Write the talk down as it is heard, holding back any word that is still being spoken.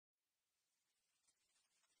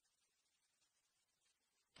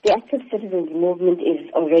The Active Citizens Movement is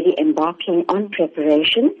already embarking on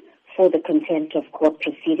preparation for the contempt of court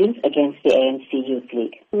proceedings against the ANC Youth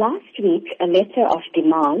League. Last week, a letter of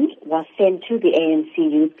demand was sent to the ANC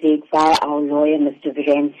Youth League via our lawyer, Mr.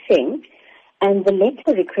 Viren Singh, and the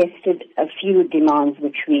letter requested a few demands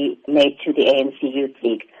which we made to the ANC Youth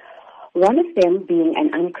League. One of them being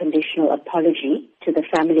an unconditional apology to the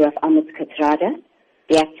family of Kathrada,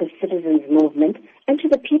 the Active Citizens Movement, and to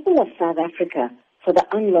the people of South Africa for the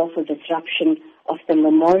unlawful disruption of the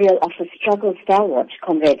memorial of a struggle stalwart,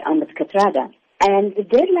 Comrade Kathrada. And the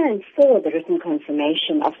deadline for the written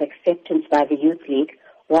confirmation of acceptance by the Youth League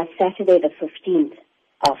was Saturday the 15th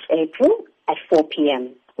of April at 4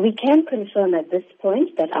 p.m. We can confirm at this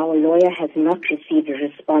point that our lawyer has not received a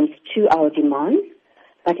response to our demands,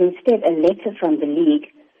 but instead a letter from the League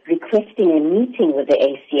requesting a meeting with the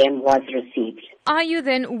ACM was received. Are you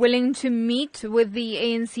then willing to meet with the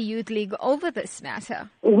ANC Youth League over this matter?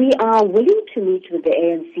 We are willing to meet with the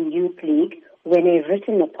ANC Youth League when a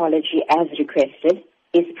written apology as requested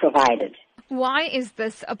is provided. Why is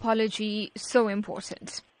this apology so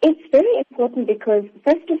important? It's very important because,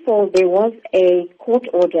 first of all, there was a court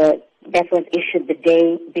order that was issued the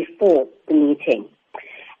day before the meeting.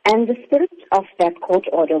 And the spirit of that court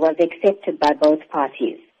order was accepted by both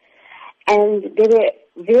parties. And there were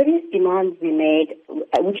various demands we made,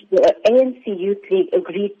 which the ANC Youth League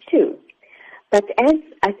agreed to. But as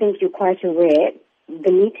I think you're quite aware,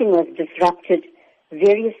 the meeting was disrupted.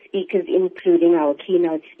 Various speakers, including our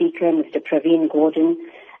keynote speaker, Mr. Praveen Gordon,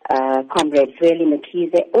 Comrade Zweli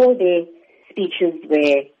Mkhize, all their speeches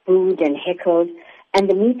were booed and heckled, and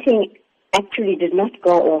the meeting actually did not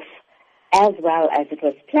go off as well as it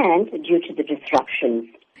was planned due to the disruptions.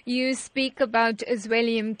 You speak about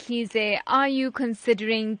Zweli Mkhize. Are you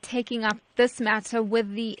considering taking up this matter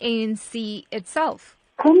with the ANC itself?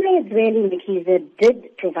 Comrade Zweli Mkhize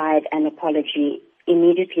did provide an apology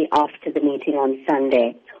immediately after the meeting on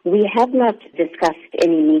Sunday. We have not discussed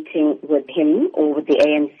any meeting with him or with the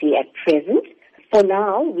ANC at present. For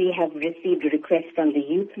now, we have received a request from the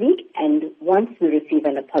Youth League, and once we receive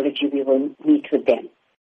an apology, we will meet with them.